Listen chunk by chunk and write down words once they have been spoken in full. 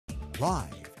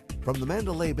Live from the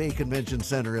Mandalay Bay Convention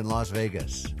Center in Las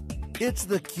Vegas, it's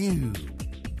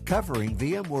theCUBE, covering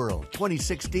VMworld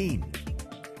 2016.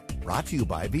 Brought to you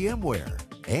by VMware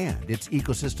and its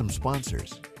ecosystem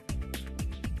sponsors.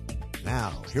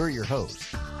 Now, here are your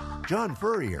hosts, John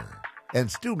Furrier and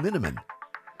Stu Miniman.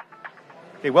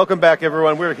 Hey, welcome back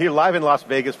everyone. We're here live in Las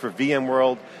Vegas for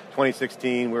VMworld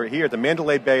 2016. We're here at the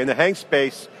Mandalay Bay in the hang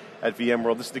space at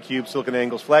VMworld. This is theCUBE,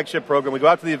 SiliconANGLE's flagship program. We go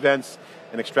out to the events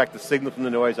and extract the signal from the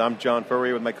noise. I'm John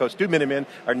Furrier with my co-host Stu Miniman.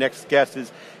 Our next guest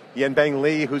is Yanbing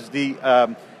Li, who's the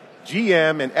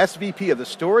GM and SVP of the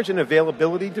Storage and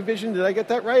Availability Division. Did I get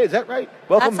that right? Is that right?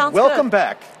 Welcome, that sounds welcome good.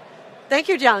 Back. Thank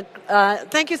you, John.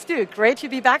 Thank you, Stu. Great to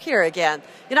be back here again.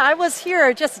 You know, I was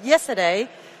here just yesterday,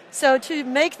 so to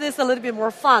make this a little bit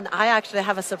more fun, I actually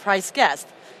have a surprise guest.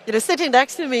 You know, sitting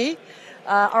next to me,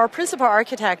 our principal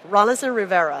architect, Rawlinson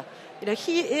Rivera. You know,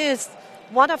 he is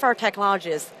one of our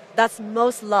technologists that's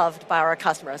most loved by our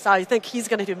customers. So I think he's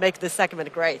going to make this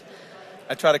segment great.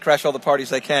 I try to crash all the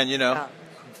parties I can, you know.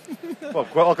 Well,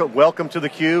 welcome to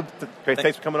theCUBE. Great,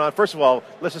 thanks for coming on. First of all,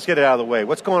 let's just get it out of the way.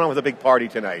 What's going on with the big party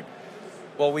tonight?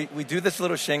 Well, we do this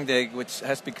little shindig, which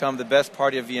has become the best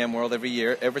party of VMworld every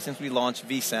year, ever since we launched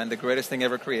VSAN, the greatest thing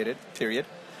ever created, period.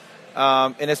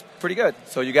 And it's pretty good.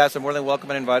 So you guys are more than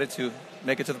welcome and invited to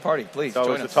make it to the party. Please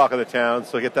join us. It's the talk of the town,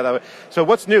 so get that out. So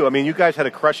what's new? I mean, you guys had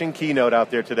a crushing keynote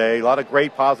out there today. A lot of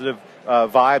great positive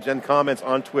vibes and comments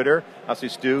on Twitter. Obviously,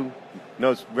 Stu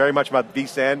knows very much about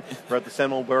VSAN, wrote the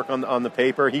seminal work on the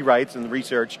paper. He writes and the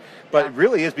research. But it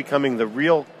really is becoming the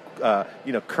real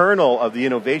kernel of the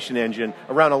innovation engine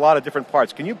around a lot of different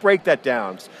parts. Can you break that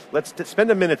down? Let's spend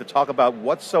a minute to talk about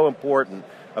what's so important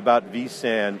about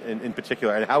VSAN in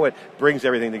particular and how it brings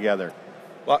everything together.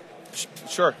 Well,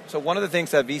 sure. So one of the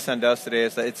things that VSAN does today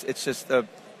is that it's just a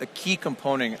key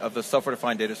component of the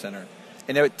software-defined data center.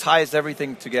 And it ties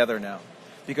everything together now.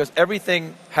 Because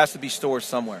everything has to be stored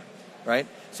somewhere, right?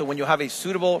 So when you have a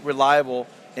suitable, reliable,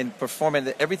 and performant,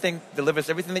 that everything delivers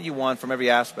everything that you want from every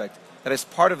aspect, that is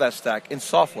part of that stack in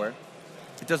software,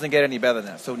 it doesn't get any better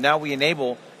than that. So now we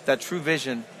enable that true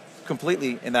vision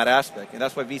completely in that aspect, and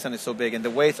that's why VSAN is so big. And the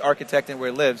way it's architected and where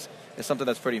it lives is something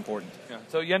that's pretty important. Yeah.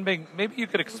 So Yanbing, maybe you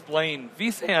could explain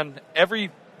VSAN.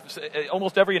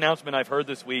 Almost every announcement I've heard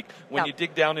this week, when you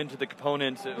dig down into the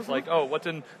components, it was like, oh, what's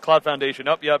in Cloud Foundation?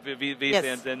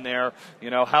 VSAN's in there. You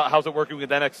know, how's it working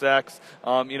with NXX?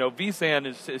 You know,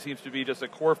 VSAN seems to be just a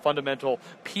core fundamental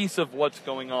piece of what's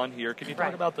going on here. Can you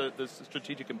talk about the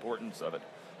strategic importance of it?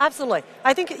 Absolutely.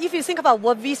 I think if you think about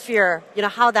what vSphere, you know,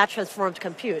 how that transformed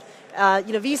compute,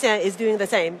 you know, vSAN is doing the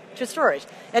same to storage.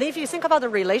 And if you think about the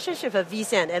relationship of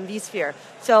vSAN and vSphere,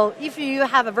 so if you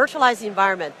have a virtualized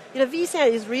environment, you know,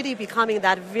 vSAN is really becoming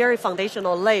that very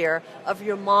foundational layer of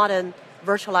your modern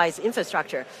virtualized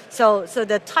infrastructure. So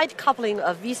the tight coupling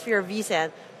of vSphere,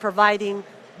 vSAN, providing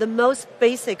the most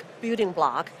basic building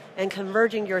block and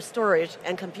converging your storage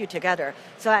and compute together.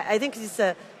 So I think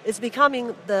it's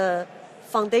becoming the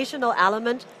foundational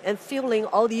element and fueling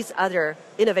all these other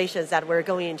innovations that we're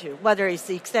going into, whether it's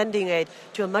extending it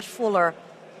to a much fuller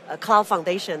cloud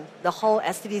foundation, the whole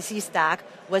SDDC stack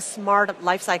with smart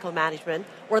lifecycle management,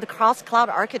 or the cross-cloud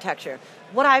architecture.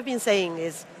 What I've been saying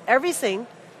is everything,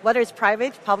 whether it's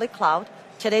private, public cloud,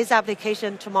 today's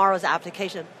application, tomorrow's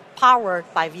application, powered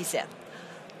by vSAN.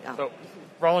 Yeah. So,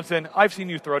 Rawlinson, I've seen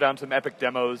you throw down some epic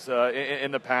demos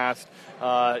in the past.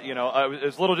 You know, I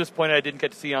was a little disappointed I didn't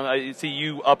get to see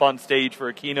you up on stage for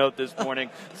a keynote this morning.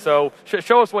 So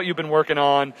show us what you've been working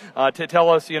on. To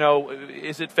tell us, you know,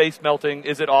 is it face melting?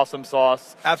 Is it awesome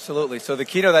sauce? Absolutely. So the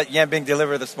keynote that Yanbing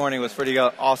delivered this morning was pretty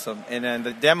awesome. And then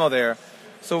the demo there,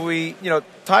 so we, you know,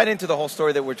 tied into the whole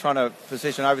story that we're trying to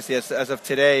position, obviously, as of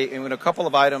today, and with a couple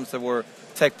of items that were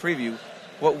tech preview.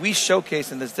 What we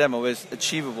showcase in this demo is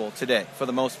achievable today, for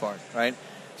the most part, right?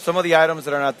 Some of the items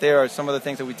that are not there are some of the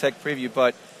things that we tech preview,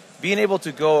 but being able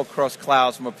to go across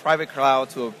clouds, from a private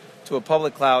cloud to a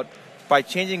public cloud, by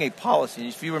changing a policy.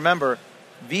 If you remember,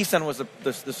 vSAN was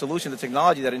the solution, the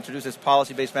technology that introduced this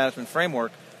policy-based management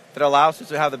framework that allows us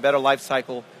to have the better life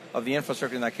cycle of the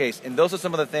infrastructure in that case. And those are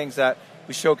some of the things that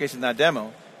we showcase in that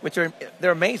demo, which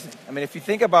they're amazing. I mean, if you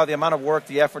think about the amount of work,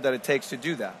 the effort that it takes to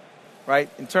do that, right?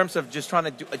 In terms of just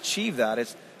trying to achieve that,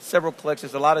 it's several clicks,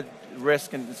 there's a lot of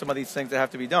risk and some of these things that have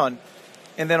to be done.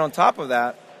 And then on top of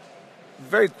that,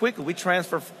 very quickly we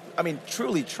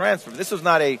truly transfer. This was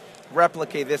not a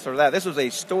replicate this or that. This was a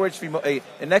storage,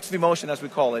 an X vMotion as we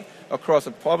call it, across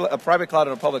a private cloud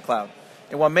and a public cloud.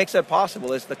 And what makes that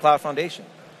possible is the cloud foundation.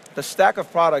 The stack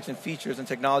of products and features and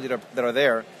technology that are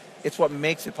there, it's what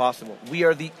makes it possible. We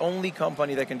are the only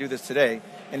company that can do this today,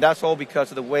 and that's all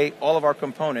because of the way all of our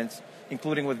components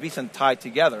including with vSAN tied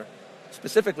together,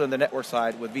 specifically on the network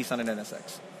side with vSAN and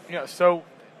NSX. Yeah, so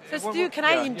Stu, can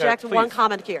I inject one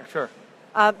comment here? Sure.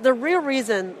 The real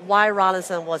reason why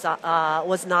Rawlinson was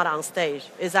not on stage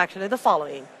is actually the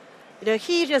following.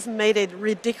 He just made it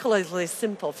ridiculously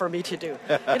simple for me to do.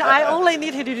 I only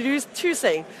needed to do two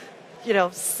things.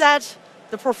 Set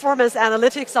the performance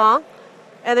analytics on,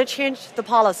 and then change the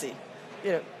policy.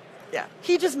 Yeah.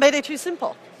 He just made it too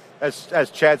simple. As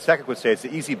Chad Secek would say, it's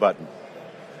the easy button.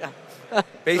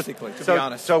 Basically, to be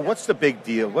honest. So what's the big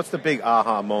deal? What's the big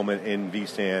aha moment in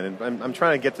vSAN? And I'm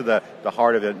trying to get to the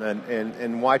heart of it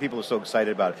and why people are so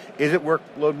excited about it. Is it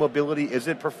workload mobility? Is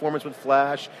it performance with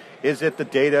flash? Is it the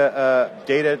data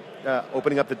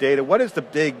opening up the data? What is the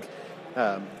big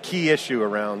key issue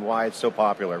around why it's so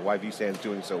popular, why vSAN is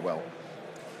doing so well?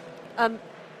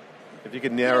 If you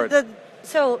could narrow it.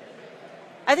 So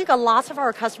I think a lot of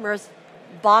our customers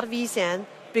bought vSAN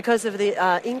because of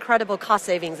the incredible cost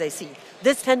savings they see.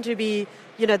 This tends to be,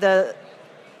 a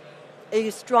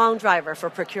strong driver for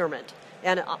procurement,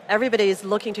 and everybody is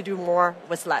looking to do more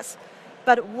with less.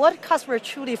 But what customers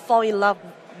truly fall in love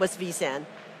with vSAN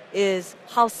is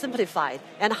how simplified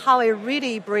and how it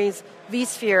really brings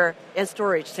vSphere and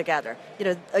storage together.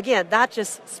 Again, that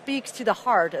just speaks to the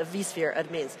heart of vSphere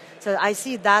admins. So I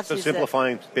see that. So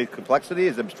simplifying complexity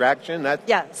is abstraction.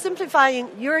 Simplifying.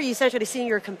 You're essentially seeing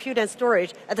your compute and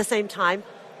storage at the same time.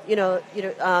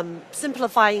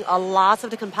 Simplifying a lot of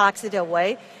the complexity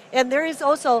away. And there is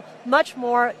also much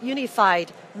more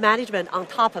unified management on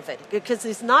top of it, because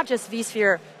it's not just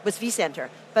vSphere with vCenter,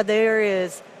 but there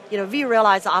is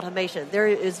vRealize automation. There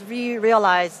is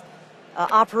vRealize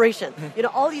operation.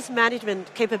 All these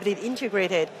management capabilities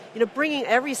integrated. Bringing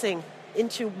everything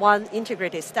into one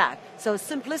integrated stack. So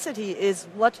simplicity is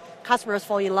what customers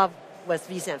fall in love with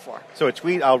vSAN for. So a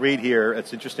tweet I'll read here.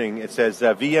 It's interesting. It says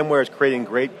VMware is creating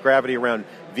great gravity around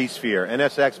vSphere.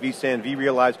 NSX, vSAN,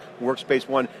 vRealize, Workspace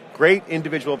ONE. Great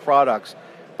individual products,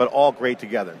 but all great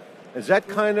together. Is that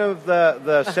kind of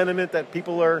the sentiment that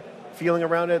people are feeling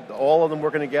around it? All of them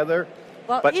working together,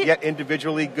 but yet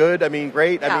individually good?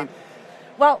 Great. Yeah.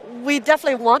 Well, we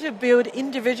definitely want to build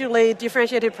individually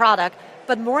differentiated product,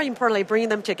 but more importantly, bring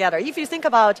them together. If you think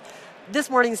about this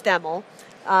morning's demo,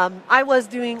 I was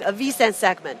doing a vSAN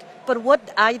segment, but what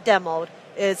I demoed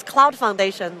is Cloud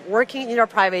Foundation working in your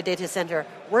private data center,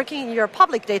 working in your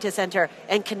public data center,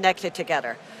 and connected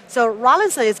together. So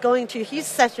Rawlinson is going to his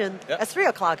session at 3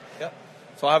 o'clock. Yep.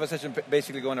 So I have a session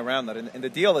basically going around that. And the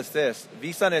deal is this.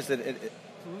 vSAN is an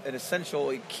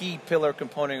essential, key pillar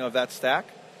component of that stack,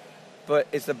 but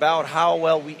it's about how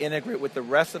well we integrate with the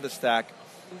rest of the stack.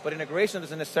 But integration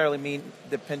doesn't necessarily mean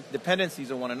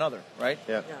dependencies on one another, right?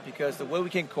 Yeah. Because the way we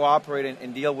can cooperate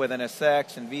and deal with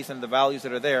NSX and vSAN, the values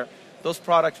that are there, those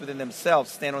products within themselves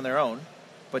stand on their own,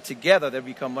 but together they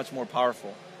become much more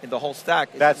powerful. In the whole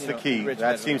stack. That's the key.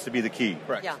 That seems to be the key.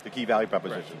 Correct. Yeah. The key value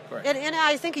proposition. Correct. And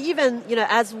I think even,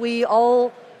 as we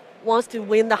all want to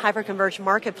win the hyperconverged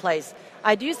marketplace,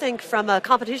 I do think from a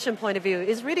competition point of view,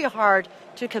 it's really hard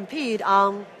to compete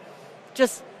on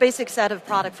just basic set of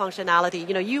product functionality.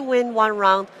 You win one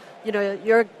round,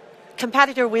 your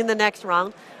competitor win the next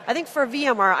round. I think for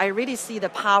VMware, I really see the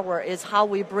power is how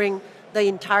we bring the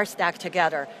entire stack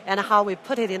together and how we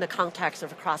put it in the context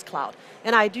of cross-cloud.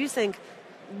 And I do think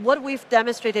what we've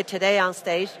demonstrated today on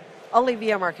stage, only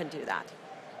VMware can do that.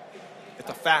 It's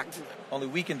a fact. Only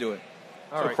we can do it.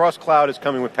 So cross cloud is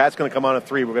coming. Pat's going to come on at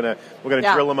 3. We're going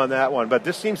to drill him on that one. But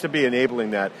this seems to be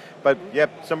enabling that. But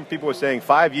some people were saying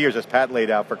 5 years, as Pat laid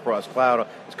out for cross cloud.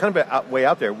 It's kind of way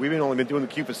out there. We've only been doing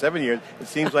theCUBE for 7 years. It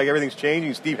seems like everything's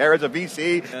changing. Steve Harrod's a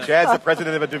VC. Chad's the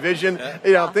president of a division.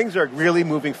 Things are really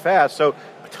moving fast. So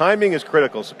timing is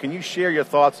critical. So can you share your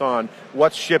thoughts on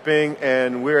what's shipping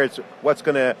and what's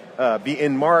going to be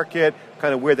in market,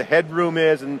 kind of where the headroom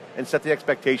is, and set the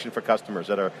expectation for customers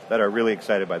that are really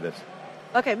excited by this?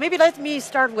 Okay, maybe let me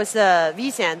start with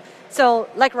vSAN. So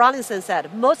like Rawlinson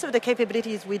said, most of the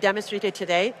capabilities we demonstrated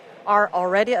today are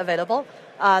already available.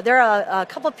 There are a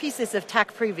couple pieces of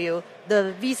tech preview.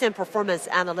 The vSAN performance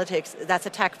analytics, that's a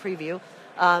tech preview.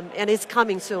 And it's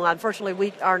coming soon. Unfortunately,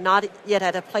 we are not yet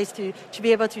at a place to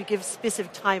be able to give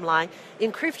specific timeline.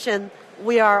 Encryption,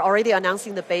 we are already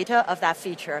announcing the beta of that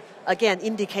feature. Again,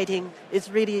 indicating it's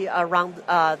really around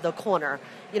the corner.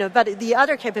 But the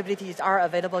other capabilities are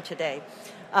available today.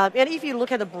 And if you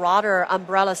look at the broader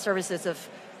umbrella services of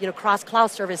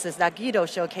cross-cloud services that Guido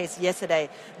showcased yesterday,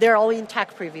 they're all in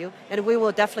tech preview, and we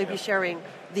will definitely be sharing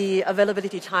the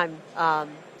availability time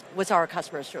with our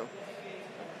customers too.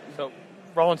 So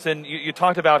Rawlinson, you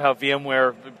talked about how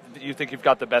VMware, you think you've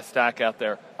got the best stack out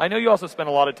there. I know you also spend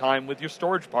a lot of time with your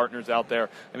storage partners out there.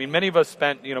 I mean, many of us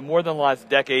spent more than the last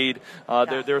decade.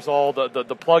 There's all the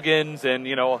plugins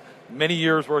and many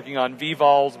years working on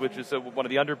vVols, which is one of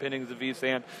the underpinnings of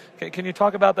vSAN. Can you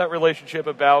talk about that relationship?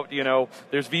 About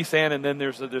there's vSAN and then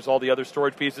there's all the other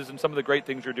storage pieces and some of the great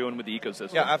things you're doing with the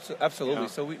ecosystem. Yeah, absolutely.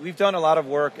 So we've done a lot of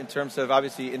work in terms of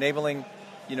obviously enabling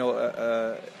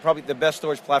probably the best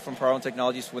storage platform for our own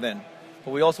technologies within.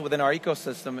 But we also, within our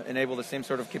ecosystem, enable the same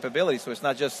sort of capability. So it's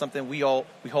not just something we hold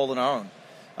on our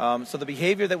own. So the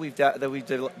behavior that we've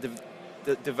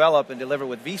developed and delivered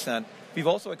with vSAN, we've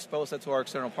also exposed that to our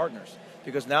external partners.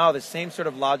 Because now the same sort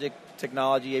of logic,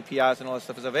 technology, APIs, and all that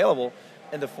stuff is available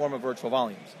in the form of virtual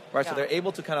volumes. Right? So they're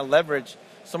able to kind of leverage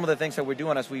some of the things that we're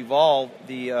doing as we evolve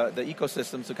the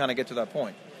ecosystem to kind of get to that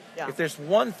point. Yeah. If there's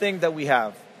one thing that we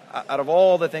have, out of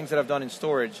all the things that I've done in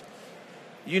storage,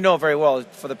 you know very well,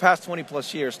 for the past 20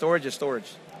 plus years, storage is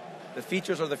storage. The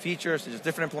features are the features, there's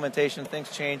different implementation, things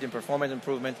change and performance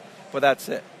improvement, but that's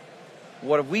it.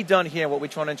 What have we done here, what we're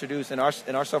trying to introduce in our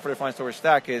software-defined storage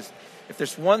stack is, if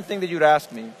there's one thing that you'd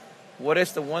ask me, what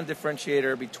is the one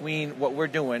differentiator between what we're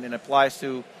doing and applies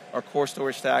to our core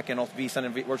storage stack and also vSAN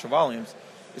and virtual volumes,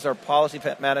 is our policy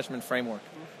management framework.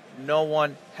 No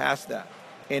one has that.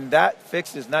 And that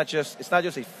fix is it's not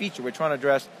just a feature, we're trying to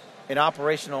address an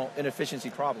operational inefficiency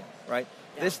problem, right?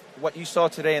 Yeah. What you saw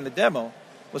today in the demo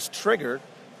was triggered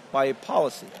by a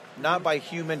policy, not by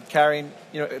human carrying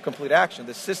a complete action.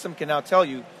 The system can now tell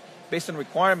you, based on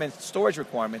requirements, storage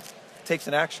requirements, takes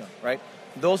an action, right?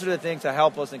 Those are the things that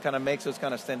help us and kind of makes us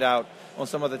kind of stand out on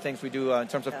some of the things we do in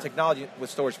terms of technology with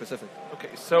storage specific. Okay,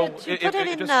 so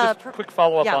just quick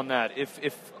follow-up on that.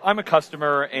 If I'm a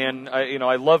customer and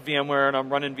I love VMware and I'm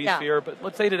running vSphere, but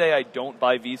let's say today I don't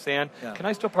buy vSAN, can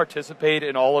I still participate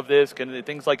in all of this? Can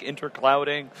things like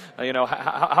interclouding?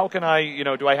 How can I?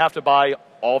 Do I have to buy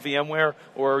all VMware,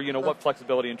 or what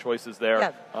flexibility and choice is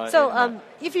there? Yeah.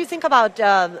 If you think about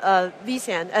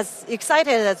vSAN, as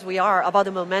excited as we are about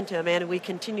the momentum, and we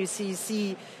continue to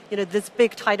see this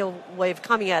big tidal wave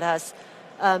coming at us,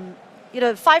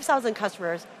 5,000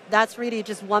 customers, that's really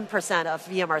just 1% of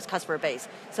VMware's customer base.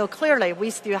 So clearly, we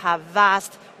still have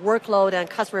vast workload and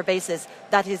customer bases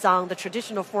that is on the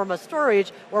traditional form of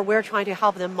storage, where we're trying to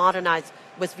help them modernize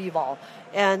with vVol.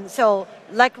 And so,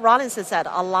 like Rawlinson said,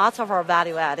 a lot of our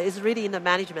value add is really in the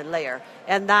management layer,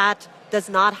 and that does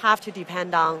not have to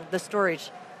depend on the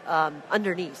storage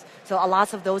underneath. So a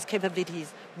lot of those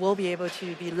capabilities will be able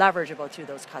to be leverageable to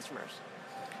those customers.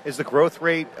 Is the growth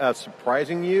rate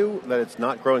surprising you, that it's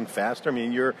not growing faster? I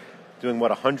mean, you're doing,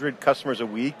 100 customers a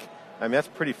week? I mean, that's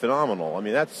pretty phenomenal. I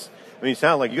mean, you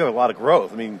sound like you have a lot of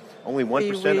growth. I mean, only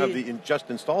 1% of the just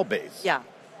install base. Yeah.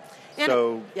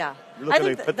 So, you're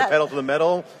looking to put the pedal to the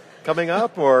metal coming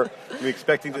up, or are we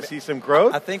expecting to see some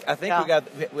growth? I think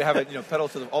we have it, pedal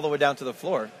all the way down to the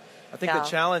floor. I think the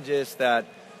challenge is that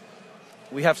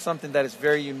we have something that is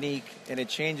very unique, and it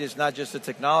changes not just the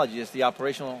technology, it's the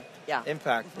operational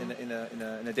impact in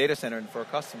a data center and for a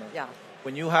customer. Yeah.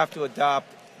 When you have to adopt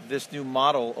this new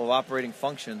model of operating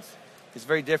functions, it's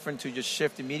very different to just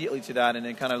shift immediately to that and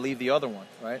then kind of leave the other one,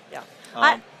 right? Yeah.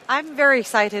 I'm very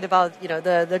excited about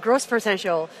the growth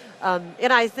potential,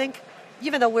 and I think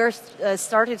even though we're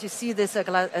starting to see this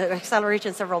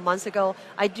acceleration several months ago,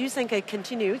 I do think it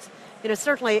continues.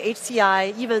 Certainly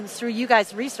HCI, even through you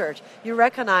guys' research, you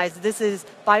recognize this is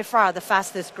by far the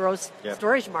fastest growth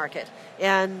storage market,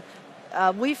 and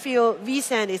we feel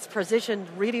vSAN is positioned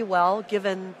really well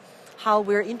given how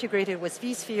we're integrated with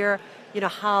vSphere.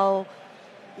 How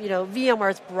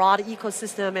VMware's broad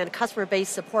ecosystem and customer base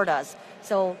support us.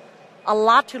 So a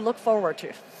lot to look forward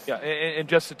to. Yeah, and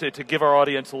just to give our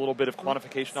audience a little bit of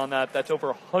quantification on that, that's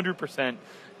over 100%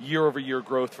 year-over-year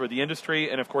growth for the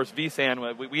industry. And of course,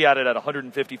 vSAN, we added at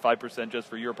 155% just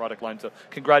for your product line. So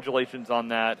congratulations on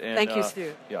that. And, thank you,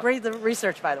 Stu. Great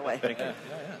research, by the way. Thank you.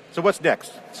 So what's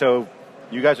next? So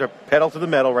you guys are pedal to the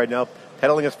metal right now,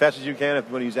 pedaling as fast as you can, if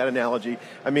you want to use that analogy.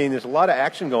 I mean, there's a lot of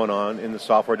action going on in the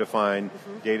software-defined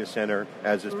data center,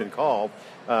 as it's been called.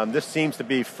 This seems to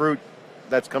be fruit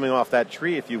that's coming off that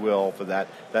tree, if you will, for that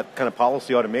kind of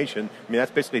policy automation. I mean,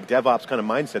 that's basically DevOps kind of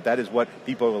mindset. That is what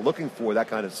people are looking for, that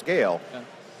kind of scale. Yeah.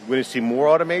 We're going to see more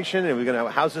automation, and we're going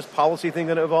to how's this policy thing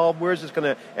going to evolve? Where's this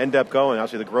going to end up going?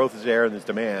 Obviously, the growth is there and there's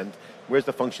demand. Where's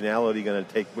the functionality going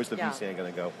to take? Where's the vSAN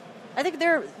going to go? I think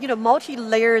there are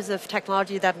multi-layers of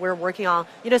technology that we're working on.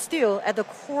 Still at the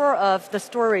core of the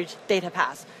storage data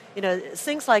path.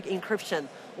 Things like encryption,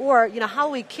 or how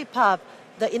we keep up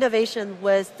the innovation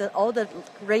with all the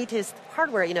latest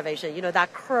hardware innovation,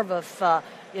 that curve of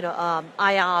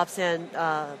IOPS and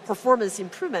performance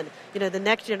improvement, the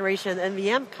next generation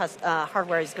NVM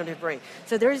hardware is going to bring.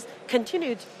 So there's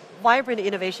continued vibrant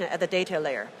innovation at the data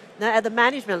layer. Now at the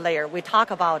management layer, we talk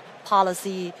about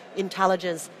policy,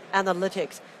 intelligence,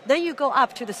 analytics. Then you go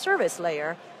up to the service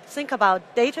layer, think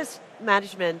about data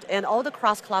management and all the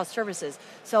cross-cloud services.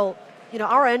 So,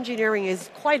 our engineering is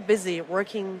quite busy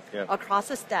working across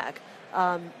the stack.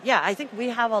 I think we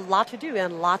have a lot to do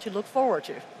and a lot to look forward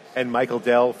to. And Michael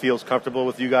Dell feels comfortable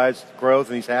with you guys' growth,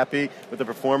 and he's happy with the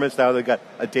performance. Now they've got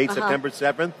a date, September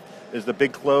 7th, is the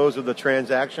big close of the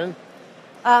transaction.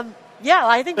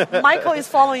 I think Michael is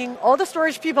following all the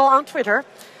storage people on Twitter.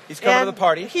 He's coming to the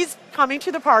party. He's coming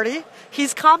to the party.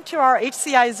 He's come to our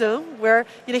HCI Zoom where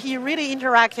he really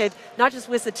interacted not just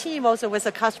with the team, also with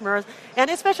the customers. And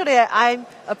especially I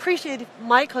appreciate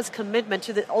Michael's commitment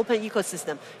to the open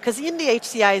ecosystem. Because in the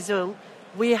HCI Zoom,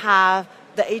 we have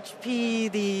the HP,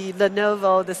 the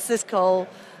Lenovo, the Cisco,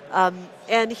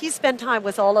 and he spent time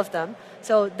with all of them.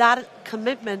 So that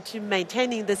commitment to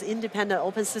maintaining this independent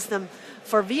open system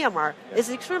for VMware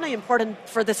is extremely important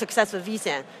for the success of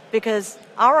vSAN, because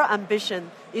our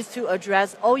ambition is to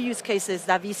address all use cases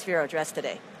that vSphere address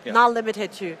today. Not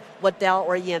limited to what Dell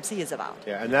or EMC is about.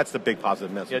 Yeah, and that's the big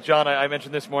positive message. Yeah, John, I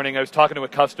mentioned this morning, I was talking to a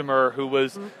customer who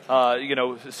was,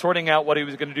 sorting out what he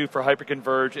was going to do for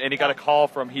hyperconverge, and he got a call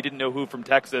from, he didn't know who, from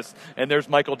Texas, and there's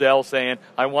Michael Dell saying,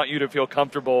 I want you to feel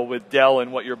comfortable with Dell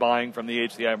and what you're buying from the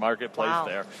HCI marketplace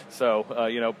there. So,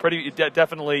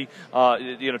 definitely,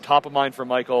 top of mind for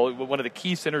Michael. One of the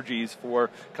key synergies for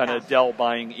kind of Dell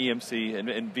buying EMC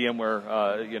and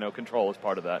VMware, control as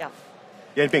part of that.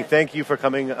 Yanbing, thank you for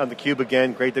coming on theCUBE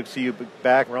again. Great to see you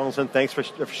back. Rawlinson, thanks for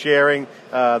sharing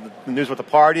the news with the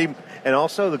party, and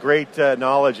also the great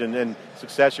knowledge and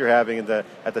success you're having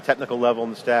at the technical level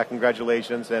in the stack.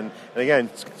 Congratulations. And again,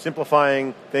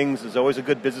 simplifying things is always a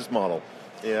good business model.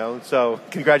 So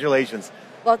congratulations.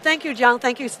 Well, thank you, John.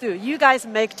 Thank you, Stu. You guys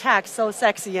make tech so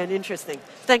sexy and interesting.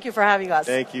 Thank you for having us.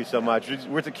 Thank you so much.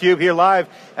 We're at theCUBE here live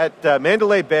at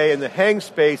Mandalay Bay in the Hang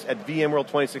Space at VMworld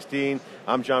 2016.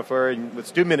 I'm John Furrier with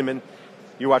Stu Miniman.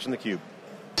 You're watching theCUBE.